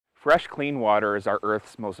Fresh, clean water is our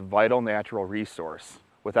Earth's most vital natural resource.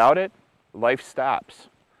 Without it, life stops.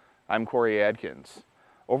 I'm Corey Adkins.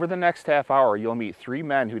 Over the next half hour, you'll meet 3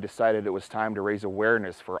 men who decided it was time to raise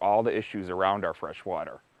awareness for all the issues around our fresh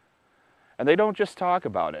water. And they don't just talk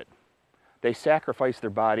about it. They sacrifice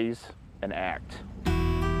their bodies and act.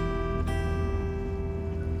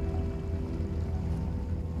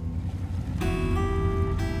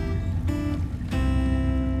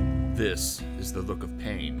 This is the look of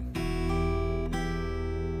pain.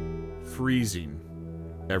 Freezing,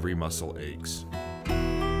 every muscle aches.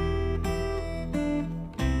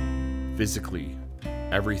 Physically,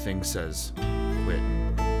 everything says quit.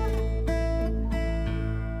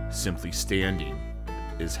 Simply standing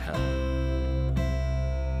is hell.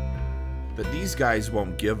 But these guys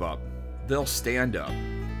won't give up. They'll stand up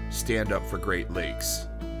for Great Lakes.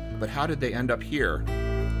 But how did they end up here?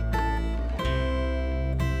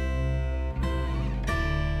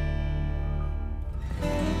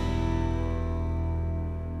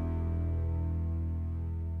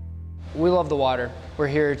 We love the water. We're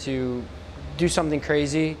here to do something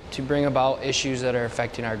crazy to bring about issues that are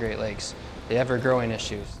affecting our Great Lakes, the ever-growing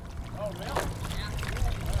issues.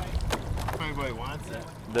 Everybody wants it.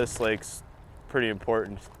 This lake's pretty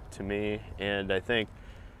important to me, and I think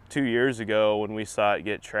 2 years ago when we saw it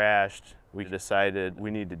get trashed, we decided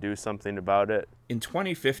we need to do something about it. In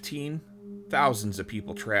 2015, thousands of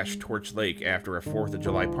people trashed Torch Lake after a 4th of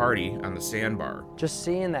July party on the sandbar. Just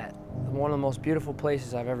seeing that, one of the most beautiful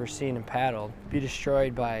places I've ever seen and paddled, be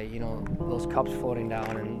destroyed by, those cups floating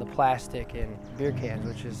down and the plastic and beer cans,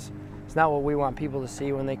 which is, it's not what we want people to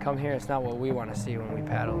see when they come here. It's not what we want to see when we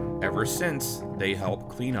paddle. Ever since, they helped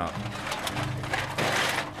clean up.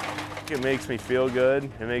 It makes me feel good.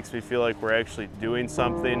 It makes me feel like we're actually doing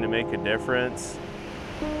something to make a difference.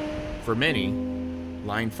 For many,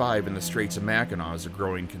 Line 5 in the Straits of Mackinac is a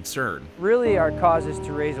growing concern. Really, our cause is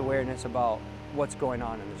to raise awareness about what's going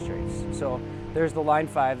on in the Straits. So there's the Line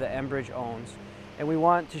 5 that Enbridge owns, and we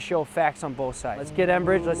want to show facts on both sides. Let's get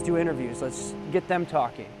Enbridge, let's do interviews, let's get them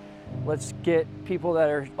talking. Let's get people that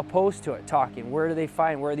are opposed to it talking. Where do they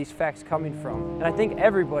find, where are these facts coming from? And I think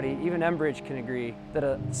everybody, even Enbridge, can agree that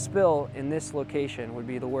a spill in this location would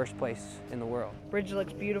be the worst place in the world. Bridge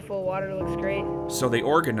looks beautiful, water looks great. So they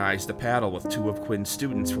organized a paddle with 2 of Kwin's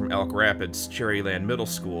students from Elk Rapids Cherryland Middle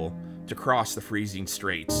School to cross the freezing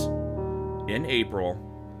straits. In April,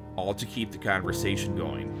 all to keep the conversation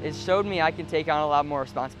going. It showed me I can take on a lot more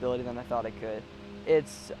responsibility than I thought I could.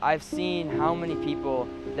 I've seen how many people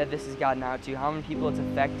that this has gotten out to, how many people it's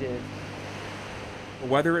affected.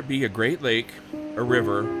 Whether it be a Great Lake, a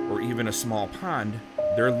river, or even a small pond,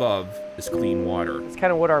 their love is clean water. It's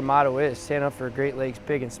kind of what our motto is, stand up for Great Lakes,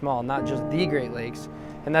 big and small, not just the Great Lakes.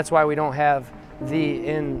 And that's why we don't have the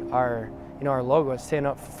in our, our logo. It's stand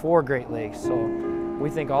up for Great Lakes. So we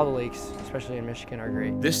think all the lakes, especially in Michigan, are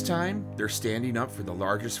great. This time, they're standing up for the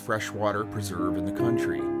largest freshwater preserve in the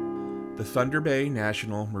country, the Thunder Bay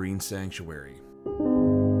National Marine Sanctuary.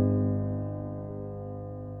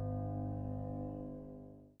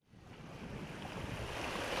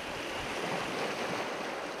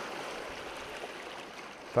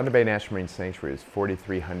 Thunder Bay National Marine Sanctuary is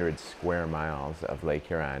 4,300 square miles of Lake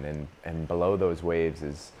Huron, and below those waves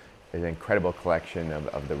is an incredible collection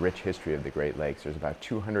of the rich history of the Great Lakes. There's about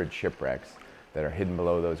 200 shipwrecks that are hidden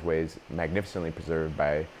below those waves, magnificently preserved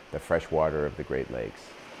by the fresh water of the Great Lakes.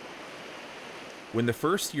 When the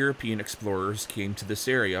first European explorers came to this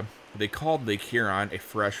area, they called Lake Huron a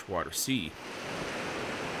freshwater sea.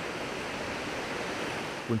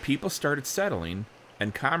 When people started settling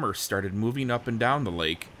and commerce started moving up and down the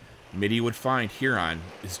lake, many would find Huron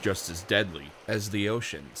is just as deadly as the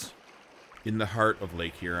oceans. In the heart of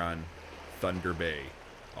Lake Huron, Thunder Bay,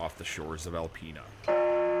 off the shores of Alpena.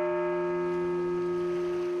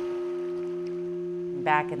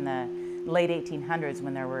 Back in the late 1800s,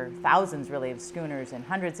 when there were thousands really of schooners and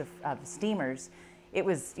hundreds of steamers, it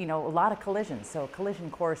was a lot of collisions, so collision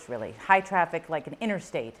course really. High traffic, like an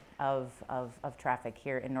interstate of traffic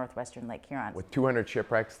here in northwestern Lake Huron. With 200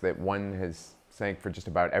 shipwrecks that one has sank for just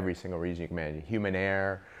about every single reason you can imagine. Human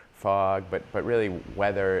error, fog, but really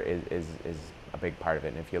weather is a big part of it.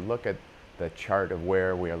 And if you look at the chart of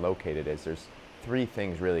where we are located, there's 3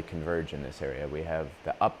 things really converge in this area. We have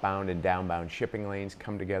the upbound and downbound shipping lanes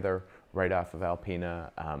come together right off of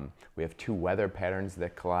Alpena. We have 2 weather patterns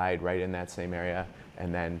that collide right in that same area.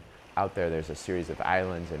 And then out there's a series of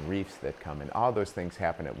islands and reefs that come, and all those things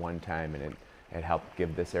happen at one time, and it helped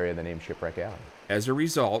give this area the name Shipwreck Alley. As a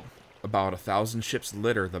result, About 1,000 ships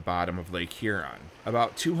litter the bottom of Lake Huron.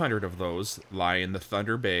 About 200 of those lie in the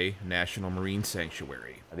Thunder Bay National Marine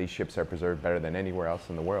Sanctuary. These ships are preserved better than anywhere else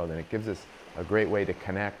in the world, and it gives us a great way to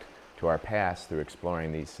connect to our past through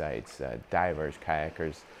exploring these sites. Divers,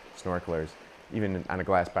 kayakers, snorkelers, even on a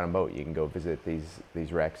glass bottom boat, you can go visit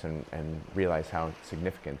these wrecks and realize how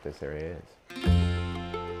significant this area is.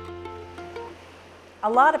 A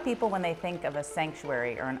lot of people, when they think of a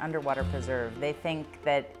sanctuary or an underwater preserve, they think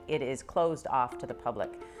that it is closed off to the public.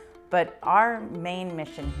 But our main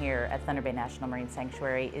mission here at Thunder Bay National Marine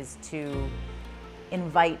Sanctuary is to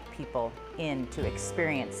invite people in to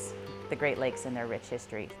experience the Great Lakes and their rich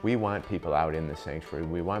history. We want people out in the sanctuary.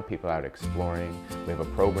 We want people out exploring. We have a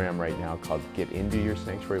program right now called Get Into Your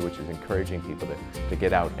Sanctuary, which is encouraging people to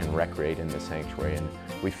get out and recreate in the sanctuary. And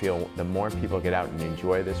we feel the more people get out and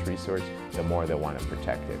enjoy this resource, the more they'll want to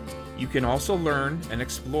protect it. You can also learn and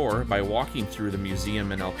explore by walking through the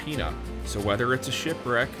museum in Alpena. So whether it's a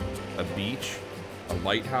shipwreck, a beach, a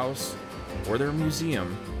lighthouse, or their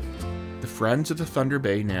museum, the Friends of the Thunder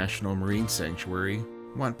Bay National Marine Sanctuary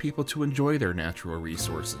want people to enjoy their natural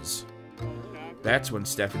resources. That's when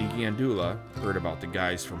Stephanie Gandula heard about the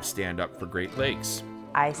guys from Stand Up for Great Lakes.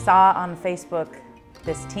 I saw on Facebook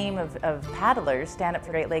this team of paddlers, Stand Up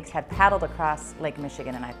for Great Lakes, had paddled across Lake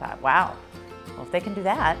Michigan, and I thought, wow, well, if they can do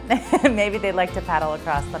that, maybe they'd like to paddle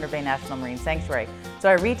across Thunder Bay National Marine Sanctuary. So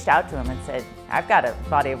I reached out to them and said, I've got a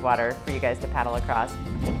body of water for you guys to paddle across.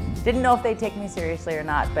 Didn't know if they'd take me seriously or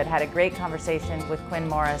not, but had a great conversation with Kwin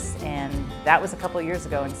Morris, and that was a couple years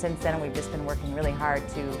ago, and since then we've just been working really hard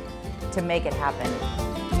to make it happen.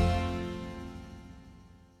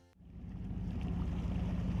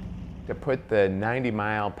 To put the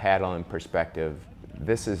 90-mile paddle in perspective,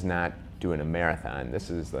 this is not doing a marathon.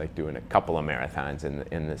 This is like doing a couple of marathons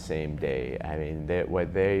in the same day. I mean,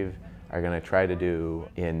 what they are going to try to do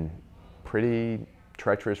in pretty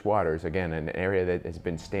treacherous waters, again, an area that has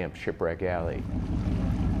been stamped Shipwreck Alley.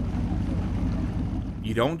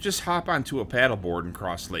 You don't just hop onto a paddleboard and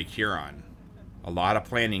cross Lake Huron. A lot of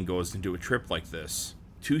planning goes into a trip like this.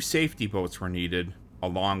 2 safety boats were needed,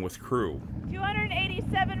 along with crew.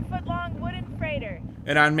 287-foot-long wooden freighter.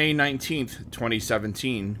 And on May 19th,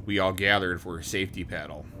 2017, we all gathered for a safety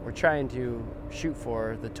paddle. We're trying to shoot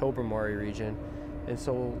for the Tobermory region, and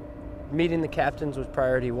so meeting the captains was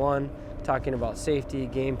priority 1. Talking about safety,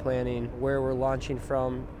 game planning, where we're launching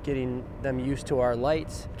from, getting them used to our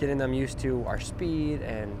lights, getting them used to our speed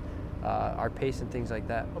and our pace and things like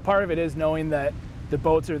that. A part of it is knowing that the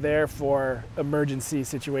boats are there for emergency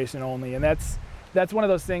situation only, and that's one of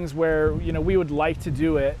those things where, you know, we would like to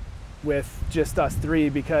do it with just us 3,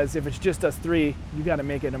 because if it's just us 3, you got to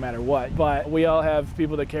make it no matter what. But we all have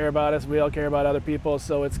people that care about us, we all care about other people,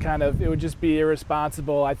 so it's it would just be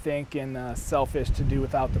irresponsible, I think, and selfish to do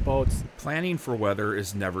without the boats. Planning for weather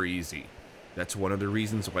is never easy. That's one of the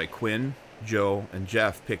reasons why Kwin, Joe, and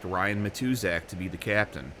Jeff picked Ryan Matuzak to be the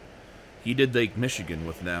captain. He did Lake Michigan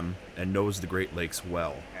with them and knows the Great Lakes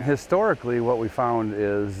well. Historically, what we found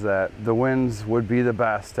is that the winds would be the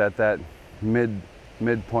best at that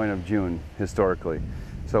midpoint of June, historically.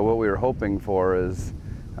 So what we were hoping for is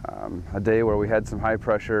a day where we had some high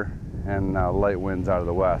pressure and light winds out of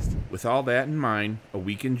the west. With all that in mind, a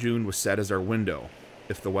week in June was set as our window.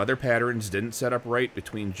 If the weather patterns didn't set up right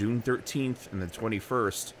between June 13th and the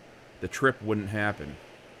 21st, the trip wouldn't happen.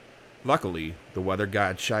 Luckily, the weather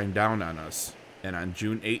god shined down on us, and on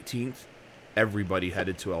June 18th, everybody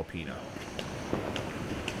headed to Alpena.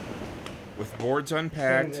 With boards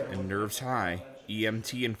unpacked and nerves high,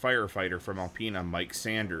 EMT and firefighter from Alpena, Mike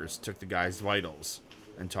Sanders, took the guys' vitals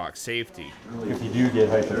and talked safety. If you do get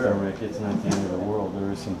hypothermic, it's not the end of the world.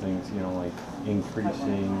 There are some things, you know, like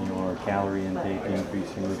increasing your calorie intake,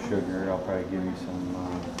 increasing your sugar. I'll probably give you some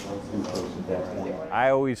glucose at that point. I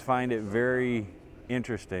always find it very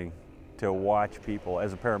interesting to watch people,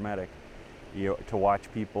 as a paramedic, to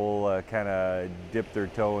watch people kind of dip their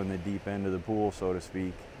toe in the deep end of the pool, so to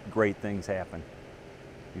speak. Great things happen.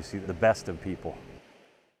 You see the best of people.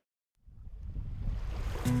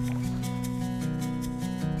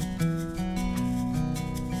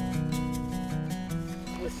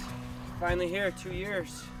 It's finally here, 2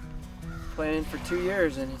 years. Planning for 2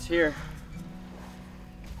 years, and it's here.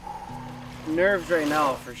 Nerves right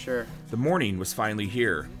now, for sure. The morning was finally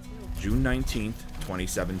here, June 19th,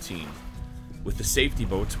 2017. With the safety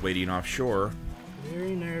boats waiting offshore.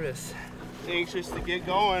 Very nervous. Anxious to get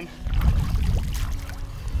going.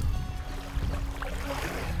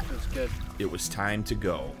 That's good. It was time to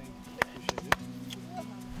go.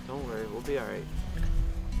 Don't worry, we'll be all right.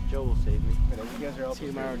 Joe will save me. You guys are all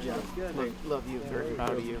tomorrow, Joe. Good. Love you. Very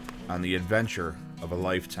proud of you. On the adventure, of a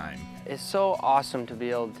lifetime. It's so awesome to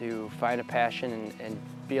be able to find a passion and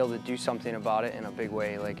be able to do something about it in a big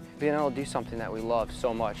way. Like being able to do something that we love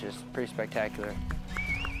so much is pretty spectacular.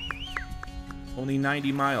 Only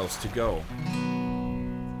 90 miles to go.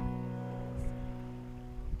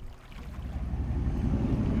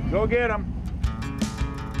 Go get them.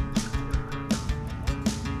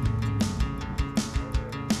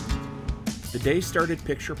 The day started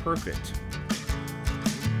picture perfect.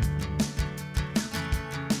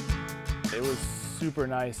 It was super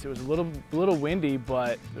nice. It was a little windy,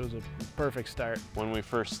 but it was a perfect start. When we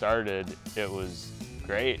first started, it was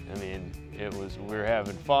great. I mean, we were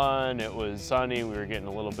having fun, it was sunny, we were getting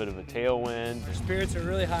a little bit of a tailwind. Our spirits are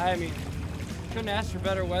really high. I mean, couldn't ask for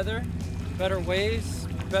better weather, better waves,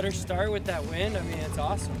 better start with that wind. I mean, it's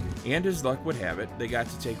awesome. And as luck would have it, they got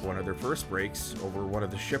to take one of their first breaks over one of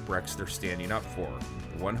the shipwrecks they're standing up for,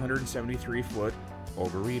 the 173-foot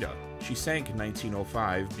Ogarita. She sank in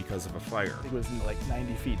 1905 because of a fire. It was like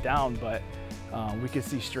 90 feet down, but we could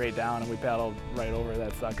see straight down, and we paddled right over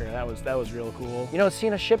that sucker. That was real cool. You know,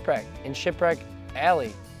 seeing a shipwreck in Shipwreck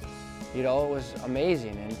Alley, you know, it was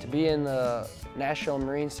amazing. And to be in the National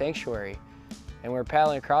Marine Sanctuary, and we're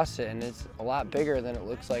paddling across it, and it's a lot bigger than it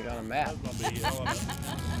looks like on a map.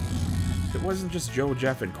 It wasn't just Joe,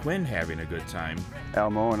 Jeff, and Quinn having a good time.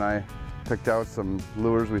 Elmo and I picked out some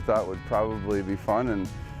lures we thought would probably be fun, and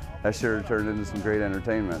that sure turned into some great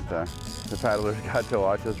entertainment. The paddlers got to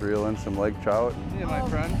watch us reel in some lake trout. Yeah, my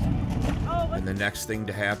friend. And the next thing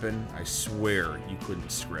to happen, I swear you couldn't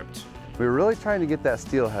script. We were really trying to get that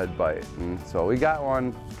steelhead bite, and so we got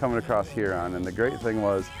one coming across Huron, and the great thing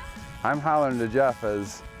was, I'm hollering to Jeff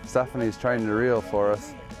as Stephanie's trying to reel for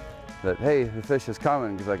us that, hey, the fish is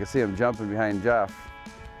coming, because I could see him jumping behind Jeff.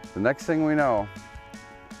 The next thing we know,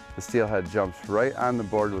 the steelhead jumps right on the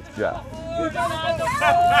board with Jeff.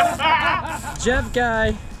 Jeff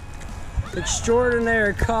Guy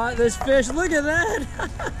extraordinaire caught this fish. Look at that.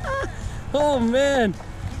 Oh man.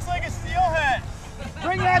 Looks like a steelhead.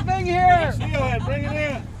 Bring that thing here. Steelhead, bring it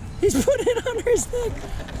in. He's putting it under his neck.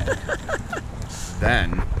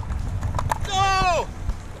 Then, Go!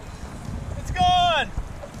 It's gone.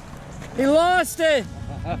 He lost it.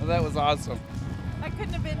 That was awesome. That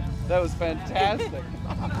couldn't have been. That was fantastic.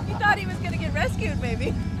 He thought he was going to get rescued,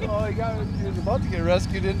 maybe. Oh, he was about to get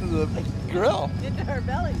rescued into the grill. Into her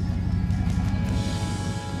belly.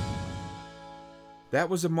 that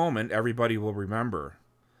was a moment everybody will remember,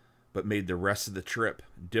 but made the rest of the trip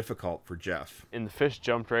difficult for Jeff. And the fish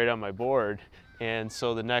jumped right on my board, and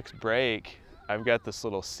so the next break, I've got this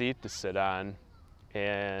little seat to sit on,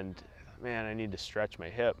 and man, I need to stretch my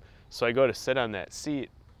hip. So I go to sit on that seat,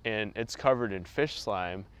 and it's covered in fish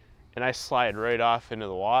slime, and I slide right off into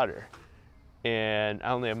the water. And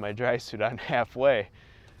I only have my dry suit on halfway.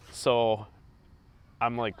 So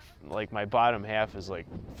I'm like my bottom half is like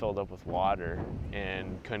filled up with water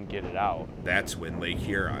and couldn't get it out. That's when Lake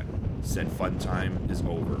Huron said fun time is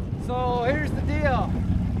over. So here's the deal.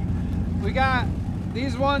 We got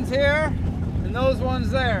these ones here and those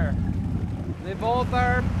ones there. They both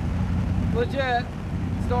are legit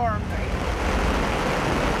storms.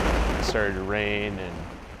 It started to rain and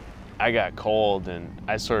I got cold and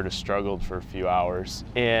I sort of struggled for a few hours.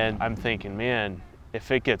 And I'm thinking, man, if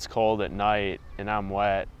it gets cold at night and I'm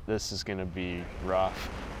wet, this is gonna be rough.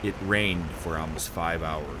 It rained for almost 5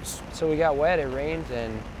 hours. So we got wet, it rained,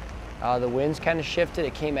 and the winds kind of shifted.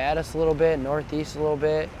 It came at us a little bit, northeast a little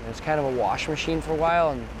bit. It was kind of a wash machine for a while,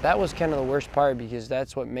 and that was kind of the worst part because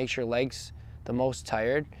that's what makes your legs the most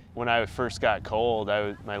tired. When I first got cold,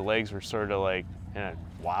 my legs were sort of like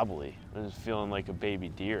wobbly. I was feeling like a baby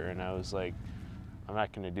deer, and I was like, I'm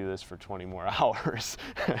not gonna do this for 20 more hours.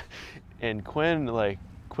 And Quinn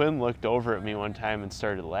looked over at me one time and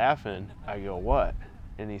started laughing. I go, what?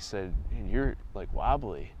 And he said, you're like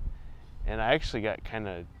wobbly. And I actually got kind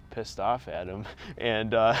of pissed off at him.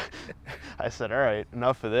 And I said, all right,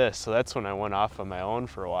 enough of this. So that's when I went off on my own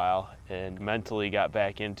for a while and mentally got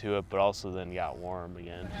back into it, but also then got warm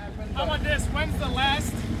again. How about this? When's the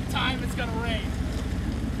last time it's gonna rain?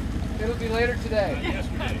 It'll be later today.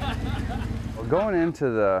 Yesterday. Well, going into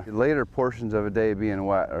the later portions of a day being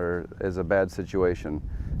wet is a bad situation.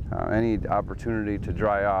 Any opportunity to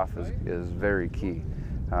dry off is very key.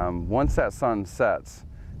 Once that sun sets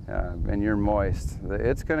and you're moist,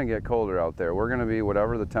 it's going to get colder out there. We're going to be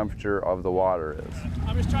whatever the temperature of the water is.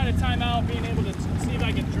 I'm just trying to time out being able to see if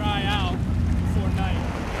I can dry out before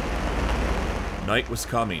night. Night was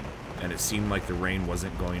coming, and it seemed like the rain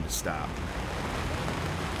wasn't going to stop.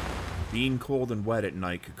 Being cold and wet at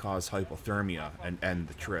night could cause hypothermia and end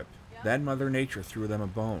the trip. Then Mother Nature threw them a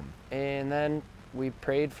bone. And then We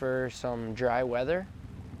prayed for some dry weather,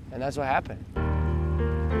 and that's what happened.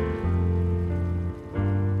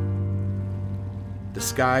 The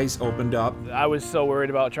skies opened up. I was so worried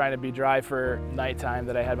about trying to be dry for nighttime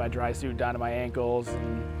that I had my dry suit down to my ankles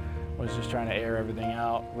and was just trying to air everything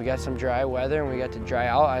out. We got some dry weather and we got to dry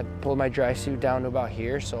out. I pulled my dry suit down to about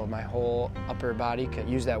here so my whole upper body could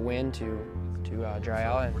use that wind to dry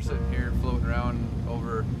out. We're sitting here floating around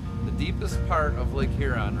over the deepest part of Lake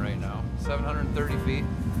Huron right now, 730 feet,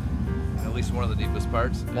 at least one of the deepest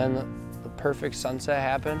parts. Then the perfect sunset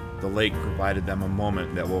happened. The lake provided them a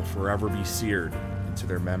moment that will forever be seared into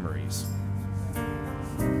their memories.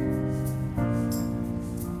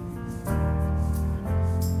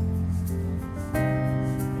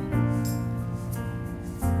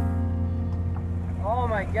 Oh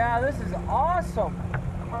my God, this is awesome.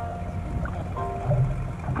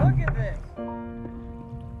 Look at this.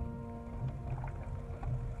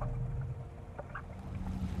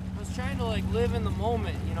 I was trying to like live in the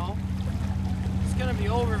moment, you know? It's gonna be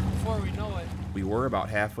over before we know it. We were about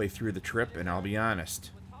halfway through the trip, and I'll be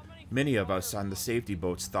honest, many of us on the safety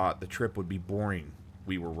boats thought the trip would be boring.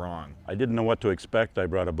 We were wrong. I didn't know what to expect. I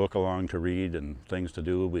brought a book along to read and things to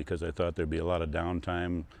do because I thought there'd be a lot of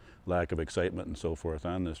downtime, lack of excitement and so forth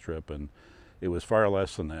on this trip, and it was far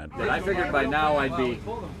less than that. I figured by now I'd be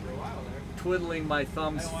twiddling my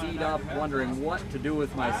thumbs, feet up, wondering what to do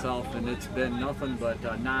with myself, and it's been nothing but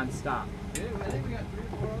non-stop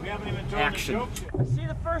action. I see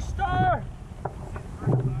the first star.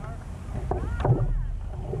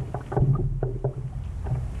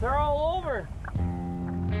 They're all over.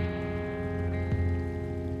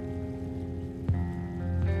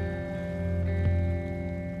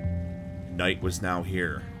 Night was now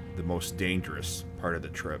here, the most dangerous part of the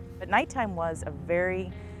trip. But nighttime was a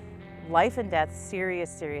very life and death,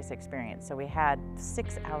 serious experience. So we had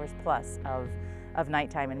 6 hours plus of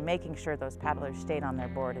nighttime and making sure those paddlers stayed on their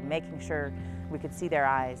board and making sure we could see their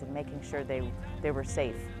eyes and making sure they were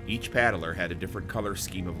safe. Each paddler had a different color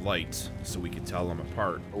scheme of lights so we could tell them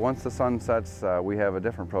apart. Once the sun sets, we have a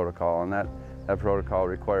different protocol, and that protocol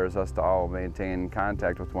requires us to all maintain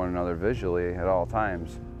contact with one another visually at all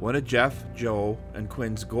times. One of Jeff, Joe, and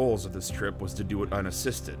Quin's goals of this trip was to do it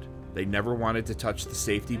unassisted. They never wanted to touch the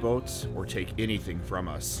safety boats or take anything from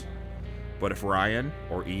us. But if Ryan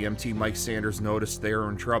or EMT Mike Sanders noticed they were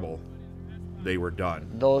in trouble, they were done.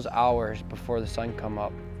 Those hours before the sun come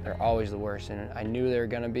up, they're always the worst, and I knew they were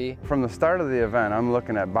gonna be. From the start of the event, I'm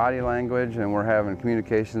looking at body language, and we're having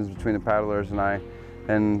communications between the paddlers and I,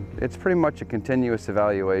 and it's pretty much a continuous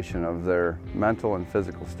evaluation of their mental and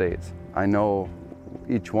physical states. I know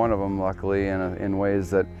each one of them, luckily, in ways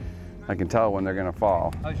that I can tell when they're gonna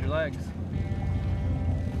fall. How's your legs?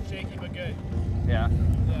 Shaky but good. Yeah.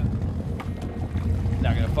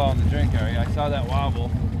 Not gonna fall in the drink, are you? I saw that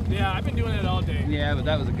wobble. Yeah, I've been doing it all day. Yeah, but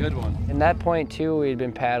that was a good one. In that point too, we'd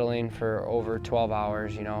been paddling for over 12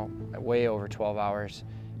 hours, you know, way over 12 hours.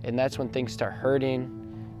 And that's when things start hurting.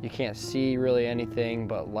 You can't see really anything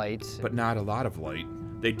but lights. But not a lot of light.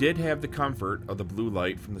 They did have the comfort of the blue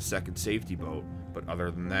light from the second safety boat, but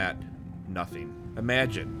other than that, nothing.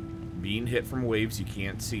 Imagine being hit from waves you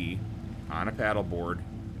can't see on a paddleboard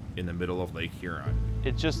in the middle of Lake Huron.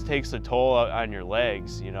 It just takes a toll on your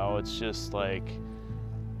legs, you know. It's just like,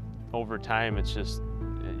 over time, it's just,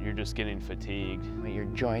 you're just getting fatigued. Your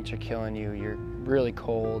joints are killing you, you're really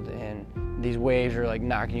cold, and these waves are like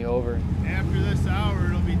knocking you over. After this hour,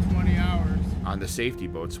 it'll be 20 hours. On the safety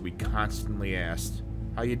boats, we constantly asked,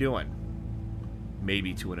 "How you doing?"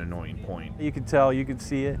 Maybe to an annoying point. You could tell, you could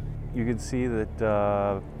see it. You could see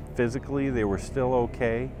that physically they were still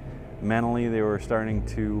okay. Mentally, they were starting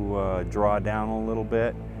to draw down a little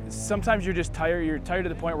bit. Sometimes you're just tired. You're tired to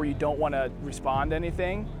the point where you don't want to respond to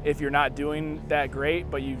anything if you're not doing that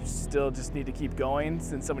great, but you still just need to keep going.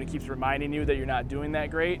 Since somebody keeps reminding you that you're not doing that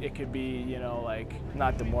great, it could be, you know, like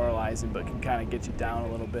not demoralizing, but can kind of get you down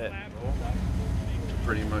a little bit.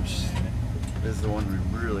 Pretty much is the one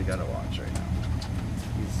we really got to watch right now.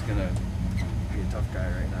 He's going to be a tough guy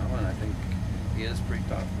right now, and I think he is pretty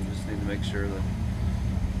tough. We just need to make sure that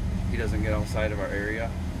he doesn't get outside of our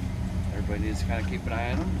area. Everybody needs to kind of keep an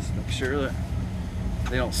eye on him, just make sure that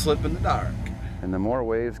they don't slip in the dark. And the more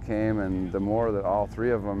waves came and the more that all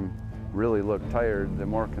three of them really looked tired, the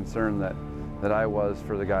more concerned that I was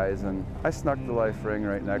for the guys. And I snuck the life ring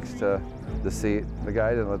right next to the seat. The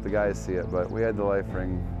guy didn't let the guys see it, but we had the life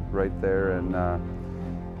ring right there, and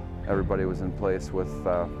everybody was in place with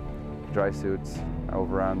dry suits.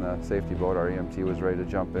 Over on the safety boat, our EMT was ready to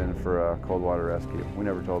jump in for a cold water rescue. We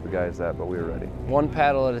never told the guys that, but we were ready. One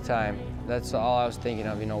paddle at a time. That's all I was thinking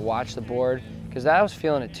of, you know, watch the board, Because I was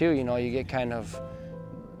feeling it too, you know, you get kind of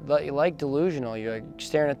like delusional. You're like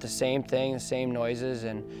staring at the same thing, the same noises,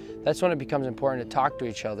 and that's when it becomes important to talk to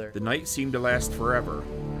each other. The night seemed to last forever.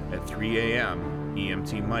 At 3 a.m.,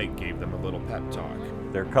 EMT Mike gave them a little pep talk.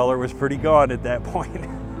 Their color was pretty gone at that point.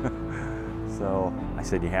 So I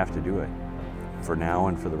said, you have to do it for now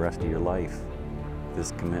and for the rest of your life.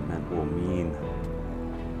 This commitment will mean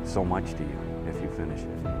so much to you if you finish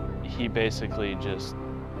it. He basically just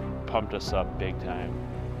pumped us up big time.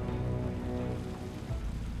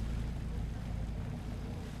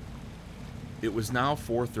 It was now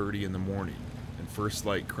 4:30 in the morning, and first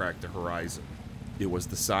light cracked the horizon. It was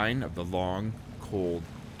the sign of the long, cold,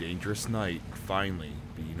 dangerous night finally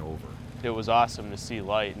being over. It was awesome to see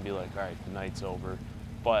light and be like, all right, the night's over.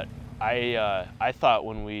 But I thought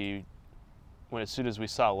as soon as we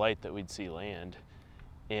saw light that we'd see land,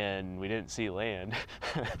 and we didn't see land.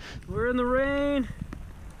 We're in the rain.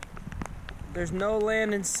 There's no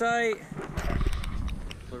land in sight.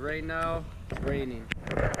 But right now, it's raining.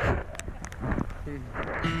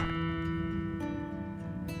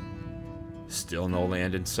 Still no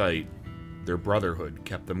land in sight. Their brotherhood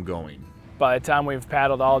kept them going. By the time we've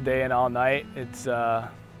paddled all day and all night, it's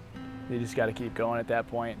you just got to keep going at that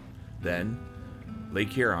point. Then, Lake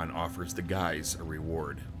Huron offers the guys a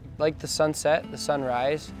reward. Like the sunset, the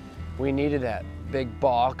sunrise, we needed that big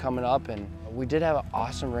ball coming up, and we did have an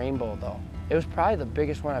awesome rainbow though. It was probably the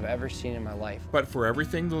biggest one I've ever seen in my life. But for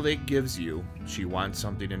everything the lake gives you, she wants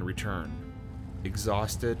something in return.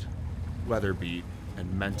 Exhausted, weather beat,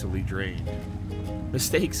 and mentally drained.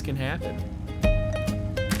 Mistakes can happen.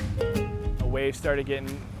 The waves started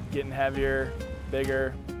getting heavier,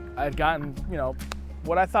 bigger. I'd gotten, you know,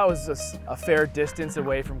 what I thought was a fair distance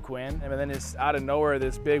away from Kwin, and then just out of nowhere,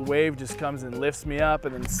 this big wave just comes and lifts me up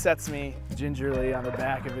and then sets me gingerly on the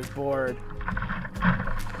back of his board.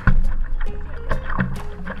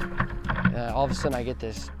 All of a sudden I get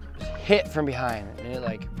this hit from behind, and it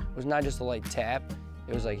like was not just a light tap,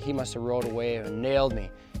 it was like he must have rode a wave and nailed me,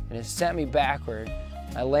 and it sent me backward.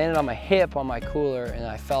 I landed on my hip on my cooler, and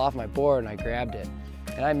I fell off my board and I grabbed it.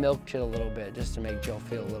 And I milked it a little bit just to make Joe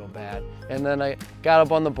feel a little bad. And then I got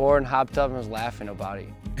up on the board and hopped up and was laughing about it.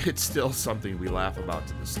 It's still something we laugh about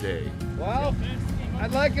to this day. Well,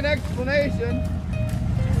 I'd like an explanation.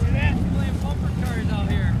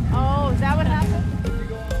 Oh, is that what happened?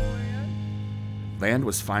 Land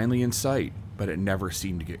was finally in sight, but it never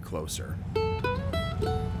seemed to get closer.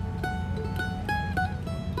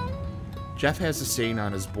 Jeff has a saying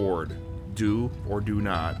on his board, do or do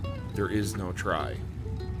not, there is no try.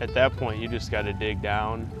 At that point, you just got to dig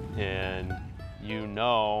down and you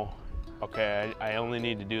know, okay, I only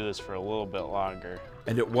need to do this for a little bit longer.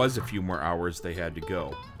 And it was a few more hours they had to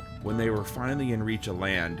go. When they were finally in reach of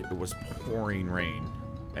land, it was pouring rain.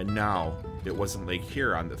 And now, it wasn't Lake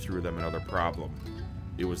Huron that threw them another problem.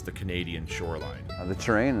 It was the Canadian shoreline. The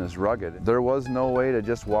terrain is rugged. There was no way to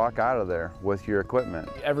just walk out of there with your equipment.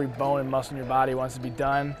 Every bone and muscle in your body wants to be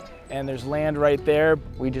done, and there's land right there.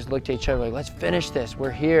 We just looked at each other like, let's finish this.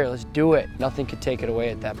 We're here, let's do it. Nothing could take it away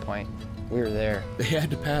at that point. We were there. They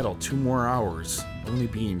had to paddle 2 more hours, only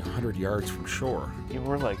being 100 yards from shore. And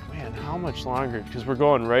we're like, man, how much longer? Because we're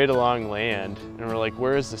going right along land, and we're like,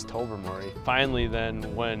 where is this Tobermory? Finally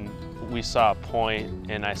then, when we saw a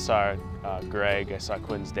point, and I saw Greg, I saw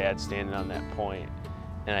Quin's dad standing on that point,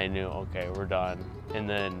 and I knew, okay, we're done. And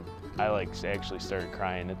then I actually started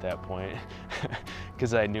crying at that point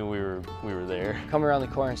because I knew we were there. Come around the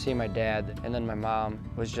corner and see my dad, and then my mom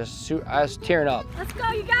was just, I was tearing up. Let's go,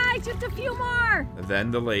 you guys, just a few more.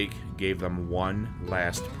 Then the lake gave them one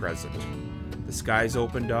last present. The skies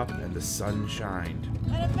opened up and the sun shined.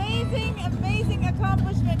 An amazing, amazing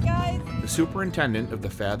accomplishment, guys. The superintendent of the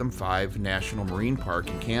Fathom 5 National Marine Park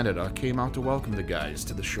in Canada came out to welcome the guys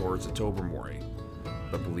to the shores of Tobermory.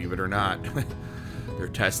 But believe it or not, their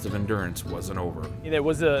test of endurance wasn't over. It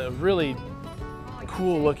was a really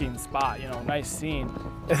cool looking spot, you know, nice scene.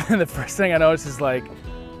 And the first thing I noticed is like,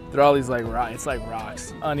 there are all these like rocks, it's like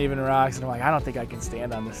rocks, uneven rocks, and I'm like, I don't think I can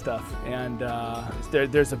stand on this stuff. And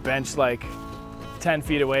there's a bench like 10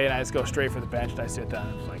 feet away, and I just go straight for the bench, and I sit down,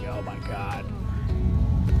 and it's like, oh my God.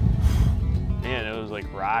 Man, it was like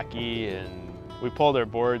rocky, and we pulled our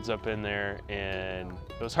boards up in there, and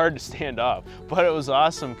it was hard to stand up, but it was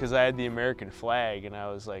awesome because I had the American flag, and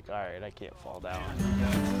I was like, all right, I can't fall down.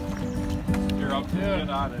 You're up to it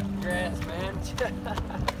on it. Congrats, man.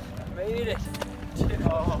 Made it.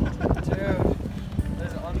 Oh, dude.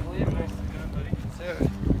 This is unbelievable.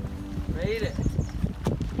 Dude. Made it.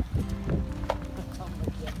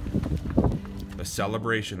 A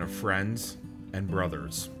celebration of friends and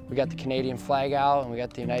brothers. we got the Canadian flag out and we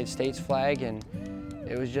got the United States flag, and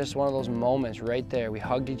it was just one of those moments right there. We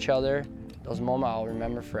hugged each other. Those moments I'll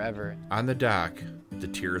remember forever. On the dock, the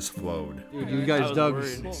tears flowed. Dude, you guys dug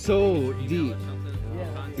so deep.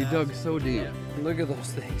 You dug so deep. Look at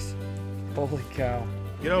those things. Holy cow.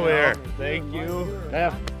 Get over here. Thank you.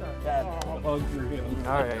 Yeah. All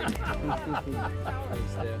right.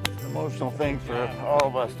 Emotional thing for all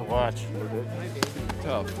of us to watch.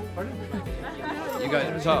 Tough. You guys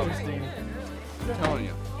are tough. I'm telling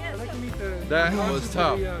you. That was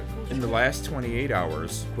tough. In the last 28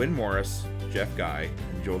 hours, Kwin Morris, Jeff Guy,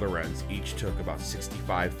 and Joe Lorenz each took about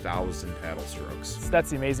 65,000 paddle strokes.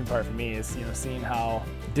 That's the amazing part for me is, seeing how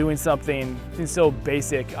doing something so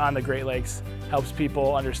basic on the Great Lakes helps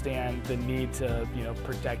people understand the need to,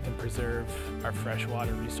 protect and preserve our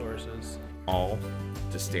freshwater resources. All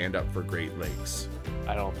to stand up for Great Lakes.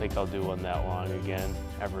 I don't think I'll do one that long again,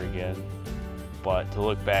 ever again. But to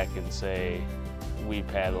look back and say, we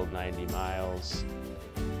paddled 90 miles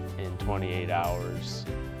in 28 hours,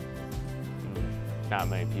 not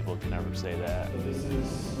many people can ever say that. This is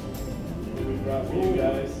what we brought for you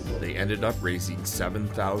guys. They ended up raising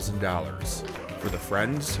 $7,000 for the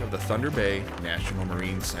Friends of the Thunder Bay National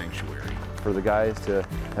Marine Sanctuary. For the guys to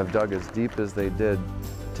have dug as deep as they did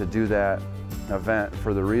to do that event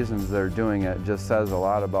for the reasons they're doing it just says a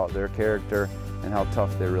lot about their character and how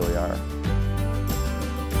tough they really are.